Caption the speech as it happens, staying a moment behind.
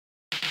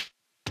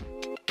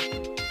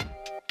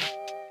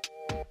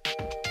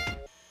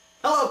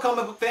Hello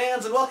comic book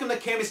fans and welcome to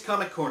Cammy's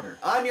Comic Corner.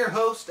 I'm your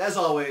host, as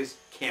always,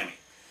 Cammy.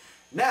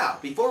 Now,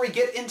 before we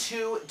get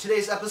into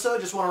today's episode, I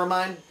just want to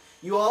remind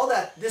you all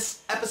that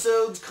this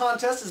episode's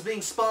contest is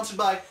being sponsored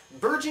by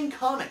Virgin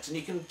Comics, and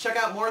you can check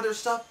out more of their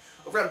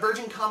stuff over at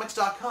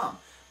virgincomics.com.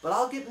 But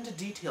I'll get into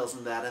details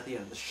on that at the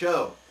end of the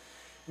show.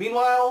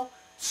 Meanwhile,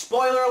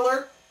 spoiler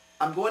alert,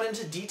 I'm going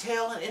into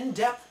detail and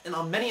in-depth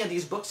on many of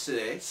these books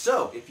today,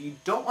 so if you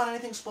don't want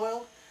anything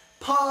spoiled,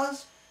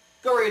 pause,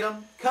 go read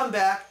them, come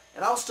back,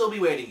 and I'll still be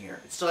waiting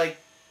here. It's like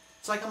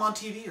I'm on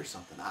TV or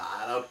something.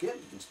 I don't get it.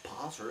 You can just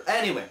pause or...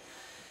 Anyway,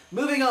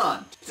 moving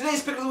on.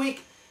 Today's pick of the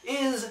week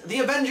is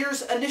The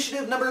Avengers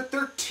Initiative number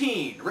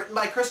 13, written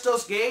by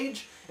Christos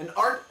Gage and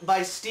art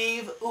by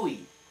Steve Uy.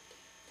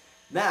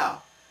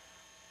 Now,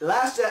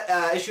 last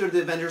issue of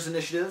the Avengers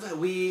Initiative,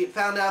 we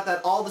found out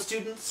that all the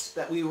students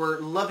that we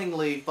were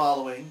lovingly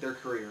following their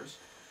careers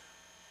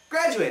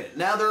graduated.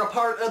 Now they're a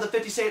part of the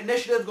 50-state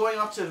initiative going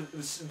off to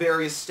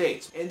various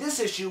states. In this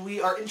issue,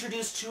 we are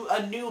introduced to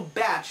a new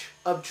batch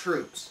of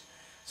troops.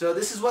 So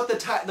this is what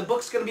the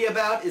book's going to be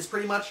about, is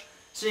pretty much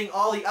seeing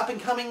all the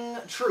up-and-coming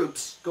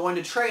troops going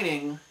to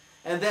training,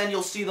 and then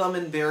you'll see them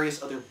in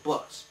various other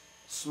books.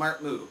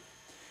 Smart move.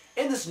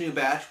 In this new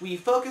batch, we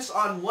focus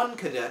on one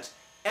cadet,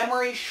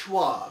 Emery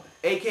Schwab,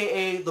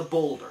 aka the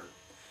Boulder.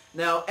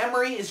 Now,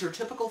 Emery is your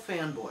typical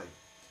fanboy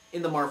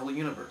in the Marvel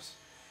Universe.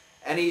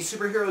 Any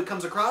superhero he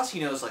comes across,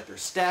 he knows like their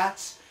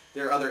stats,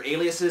 their other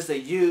aliases they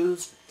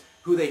use,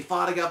 who they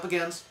fought up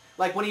against.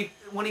 Like when he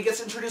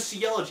gets introduced to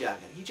Yellow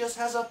Jacket, he just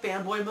has a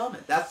fanboy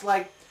moment. That's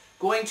like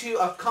going to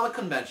a comic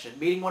convention,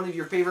 meeting one of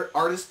your favorite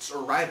artists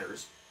or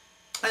writers,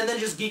 and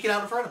then just geeking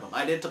out in front of them.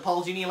 I did to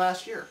Paul Dini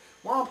last year.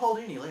 More on Paul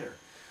Dini later.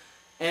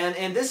 And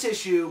in this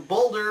issue,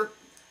 Boulder,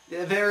 his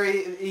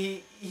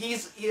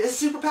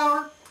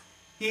superpower,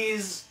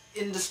 he's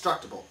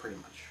indestructible pretty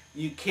much.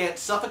 You can't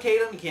suffocate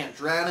him, you can't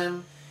drown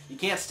him, you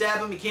can't stab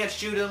him, you can't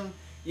shoot him,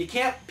 you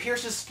can't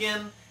pierce his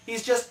skin.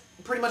 He's just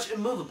pretty much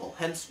immovable,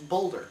 hence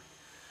Boulder.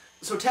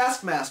 So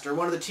Taskmaster,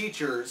 one of the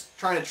teachers,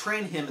 trying to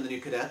train him in the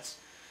new cadets,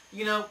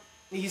 you know,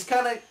 he's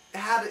kind of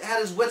had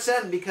his wits'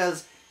 end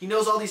because he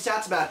knows all these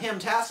stats about him,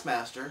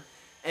 Taskmaster,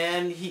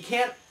 and he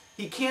can't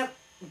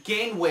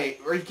gain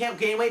weight, or he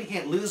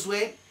can't lose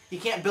weight, he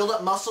can't build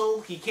up muscle,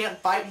 he can't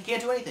fight, he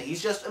can't do anything.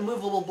 He's just a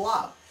movable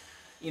blob.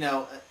 You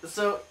know,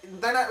 so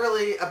they're not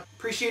really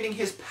appreciating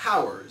his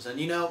powers, and,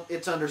 you know,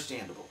 it's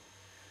understandable.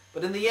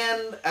 But in the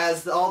end,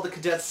 as all the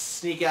cadets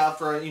sneak out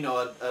for, you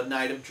know, a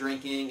night of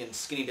drinking and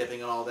skinny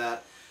dipping and all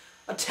that,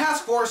 a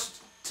task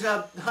force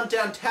to hunt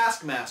down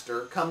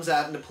Taskmaster comes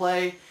out into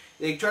play.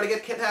 They try to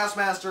get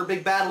Taskmaster, a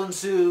big battle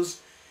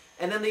ensues,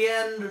 and in the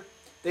end,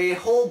 they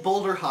hold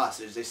Boulder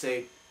hostage. They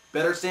say,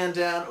 better stand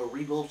down or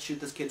we will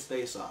shoot this kid's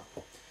face off.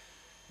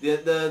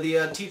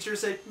 The teachers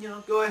say, you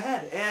know, go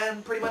ahead,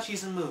 and pretty much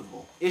he's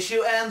immovable.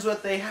 Issue ends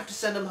with they have to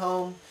send him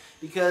home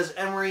because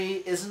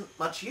Emery isn't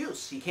much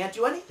use. He can't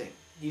do anything.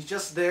 He's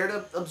just there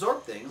to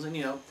absorb things, and,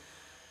 you know,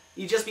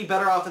 he'd just be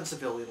better off in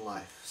civilian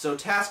life. So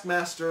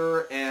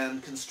Taskmaster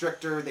and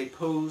Constrictor, they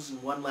pose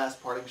in one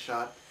last parting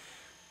shot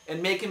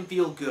and make him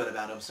feel good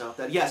about himself,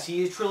 that yes,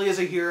 he truly is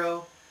a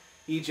hero,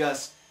 he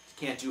just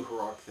can't do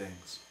heroic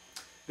things.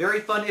 Very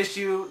fun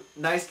issue,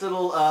 nice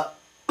little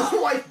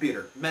wife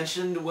beater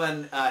mentioned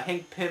when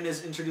Hank Pym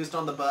is introduced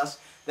on the bus.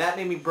 That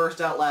made me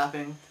burst out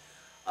laughing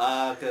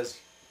because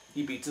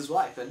he beats his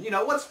wife. And, you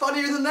know, what's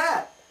funnier than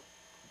that?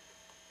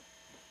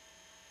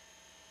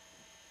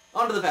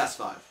 On to the Fast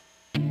Five.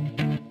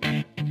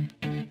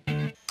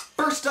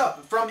 First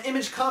up, from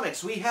Image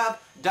Comics, we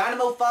have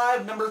Dynamo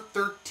 5 number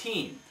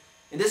 13.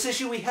 In this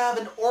issue, we have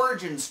an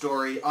origin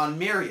story on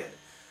Myriad,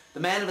 the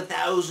man of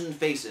 1,000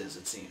 faces,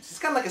 it seems. He's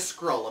kind of like a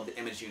Skrull of the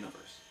Image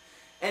universe.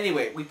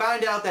 Anyway, we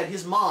find out that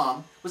his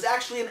mom was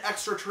actually an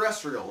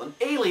extraterrestrial, an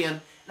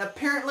alien, and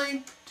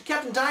apparently, to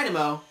Captain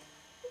Dynamo,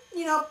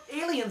 you know,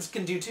 aliens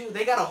can do too.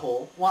 They got a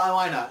hole.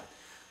 Why not?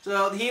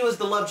 So he was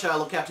the love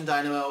child of Captain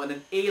Dynamo and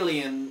an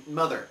alien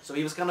mother. So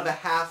he was kind of a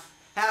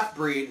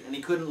half-breed, and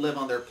he couldn't live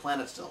on their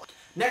planet still.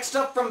 Next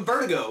up from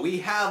Vertigo, we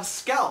have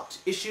Scalped,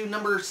 issue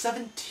number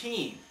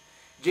 17.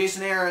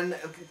 Jason Aaron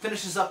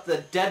finishes up the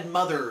Dead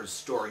Mother's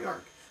story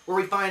arc, where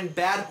we find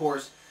Bad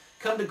Horse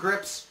come to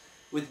grips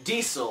with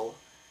Diesel,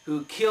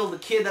 who killed the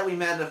kid that we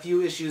met a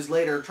few issues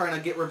later trying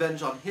to get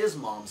revenge on his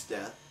mom's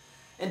death.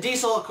 And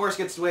Diesel, of course,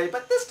 gets away,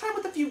 but this time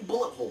with a few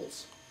bullet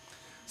holes.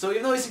 So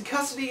even though he's in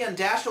custody and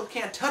Dashiell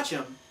can't touch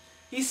him,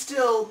 he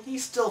still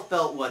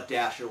felt what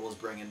Dashiell was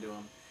bringing to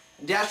him.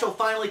 And Dashiell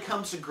finally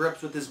comes to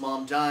grips with his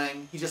mom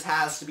dying. He just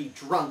has to be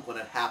drunk when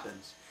it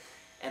happens.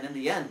 And in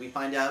the end, we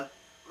find out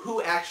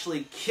who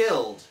actually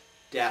killed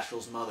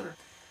Dashiell's mother.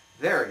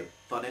 Very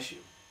fun issue.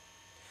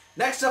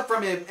 Next up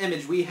from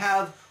Image, we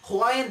have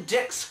Hawaiian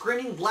Dick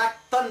Screaming Black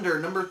Thunder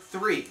number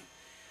 3.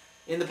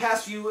 In the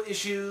past few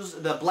issues,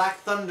 the Black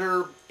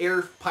Thunder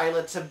air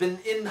pilots have been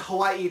in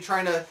Hawaii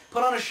trying to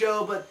put on a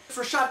show, but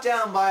were shot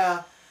down by a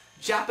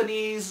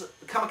Japanese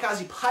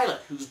kamikaze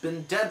pilot who's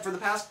been dead for the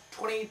past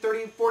 20,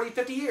 30, 40,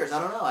 50 years. I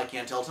don't know. I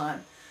can't tell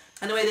time.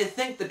 Anyway, they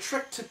think the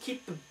trick to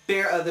keep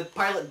the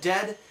pilot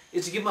dead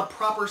is to give them a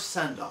proper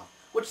send-off,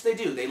 which they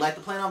do. They light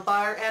the plane on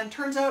fire, and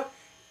turns out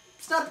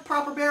it's not the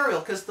proper burial,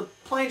 because the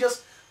plane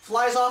just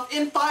flies off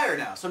in fire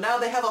now. So now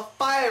they have a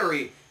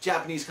fiery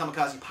Japanese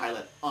kamikaze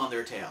pilot on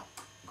their tail.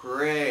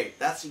 Great.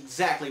 That's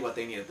exactly what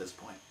they need at this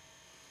point.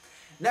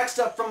 Next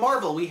up from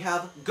Marvel, we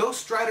have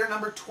Ghost Rider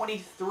number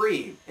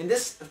 23. In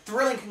this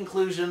thrilling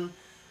conclusion,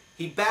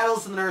 he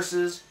battles the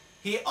nurses,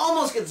 he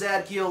almost gets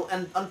Zadkiel,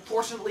 and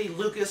unfortunately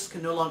Lucas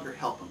can no longer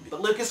help him.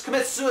 But Lucas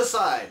commits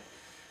suicide,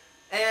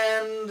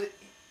 and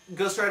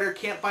Ghost Rider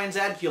can't find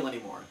Zadkiel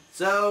anymore.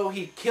 So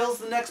he kills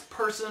the next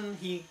person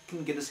he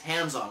can get his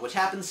hands on, which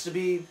happens to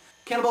be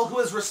Cannibal, who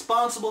is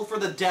responsible for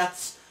the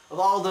deaths of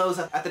all those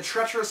at the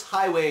treacherous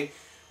highway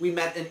we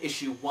met in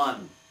issue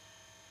 1.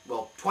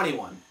 Well,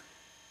 21.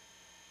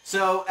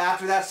 So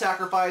after that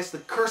sacrifice, the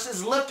curse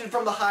is lifted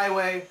from the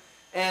highway,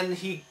 and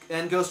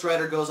Ghost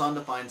Rider goes on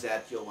to find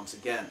Zadkiel once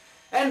again.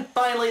 And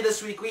finally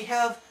this week we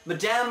have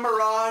Madame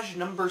Mirage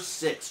number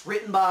 6,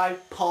 written by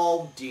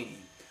Paul Dini.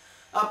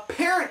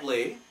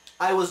 Apparently,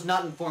 I was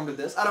not informed of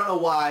this. I don't know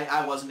why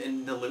I wasn't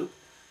in the loop.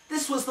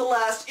 This was the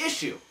last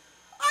issue.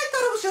 I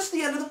thought it was just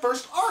the end of the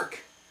first arc.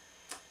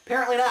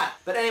 Apparently not.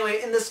 But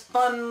anyway, in this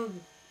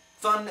fun,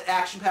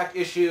 action-packed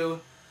issue,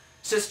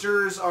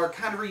 sisters are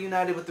kind of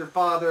reunited with their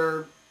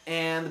father,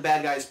 and the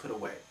bad guy is put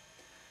away.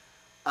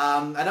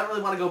 I don't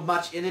really want to go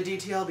much into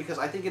detail because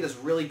I think it is a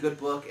really good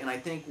book, and I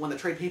think when the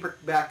trade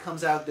paperback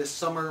comes out this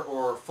summer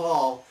or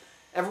fall,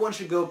 everyone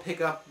should go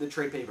pick up the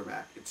trade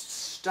paperback. It's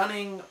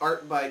stunning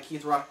art by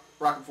Keith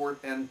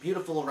Rockenfort and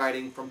beautiful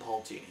writing from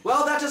Paul Dini.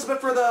 Well, that's just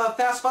it for the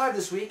Fast 5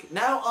 this week.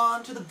 Now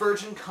on to the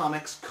Virgin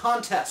Comics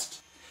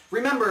contest.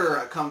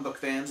 Remember, comic book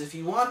fans, if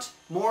you want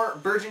more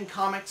Virgin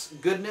Comics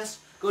goodness,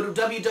 go to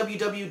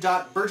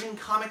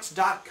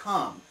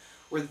www.virgincomics.com,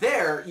 where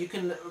there you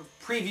can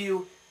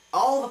preview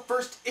all the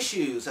first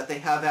issues that they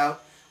have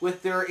out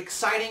with their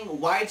exciting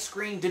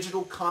widescreen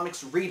digital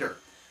comics reader.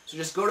 So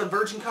just go to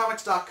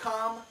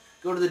virgincomics.com,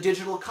 go to the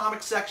digital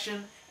comics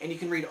section, and you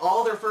can read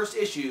all their first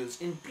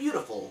issues in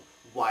beautiful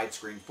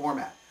widescreen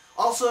format.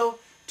 Also,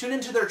 tune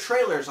into their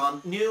trailers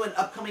on new and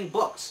upcoming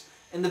books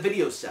in the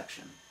videos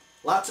section.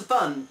 Lots of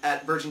fun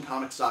at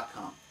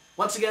virgincomics.com.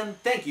 Once again,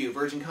 thank you,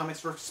 Virgin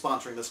Comics, for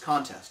sponsoring this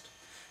contest.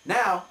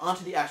 Now, on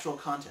to the actual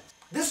contest.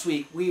 This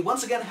week, we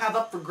once again have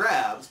up for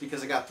grabs,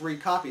 because I got 3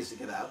 copies to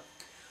give out,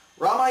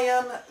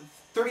 Ramayan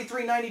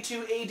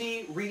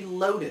 3392 AD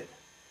Reloaded.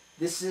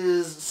 This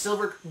is,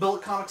 Silver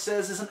Bullet Comics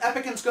says, is an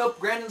epic in scope,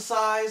 grand in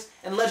size,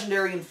 and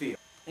legendary in feel.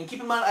 And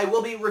keep in mind, I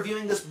will be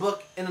reviewing this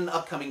book in an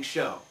upcoming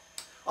show.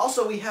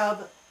 Also, we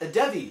have a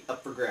Devi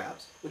up for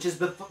grabs, which is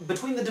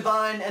between the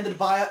divine and the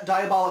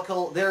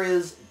diabolical, there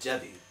is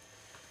Devi.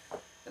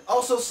 And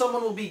also,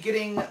 someone will be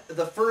getting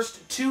the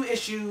first 2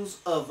 issues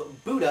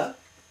of Buddha,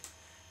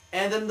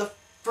 and then the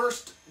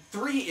first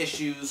 3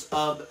 issues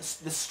of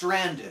The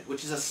Stranded,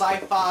 which is a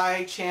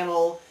Sci-Fi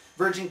Channel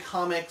Virgin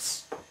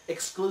Comics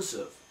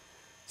exclusive.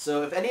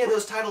 So if any of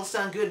those titles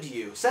sound good to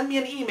you, send me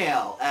an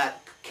email at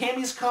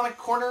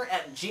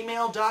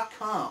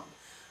cammyscomiccorner@gmail.com.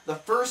 The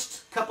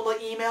first couple of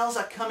emails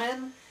that come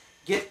in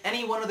get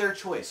any one of their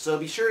choice, so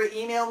be sure to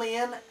email me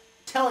in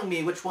telling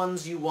me which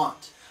ones you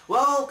want.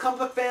 Well, comic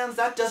book fans,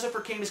 that does it for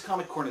Cammy's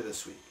Comic Corner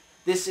this week.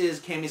 This is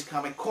Cammy's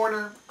Comic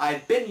Corner.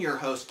 I've been your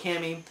host,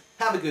 Cammy.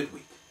 Have a good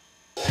week.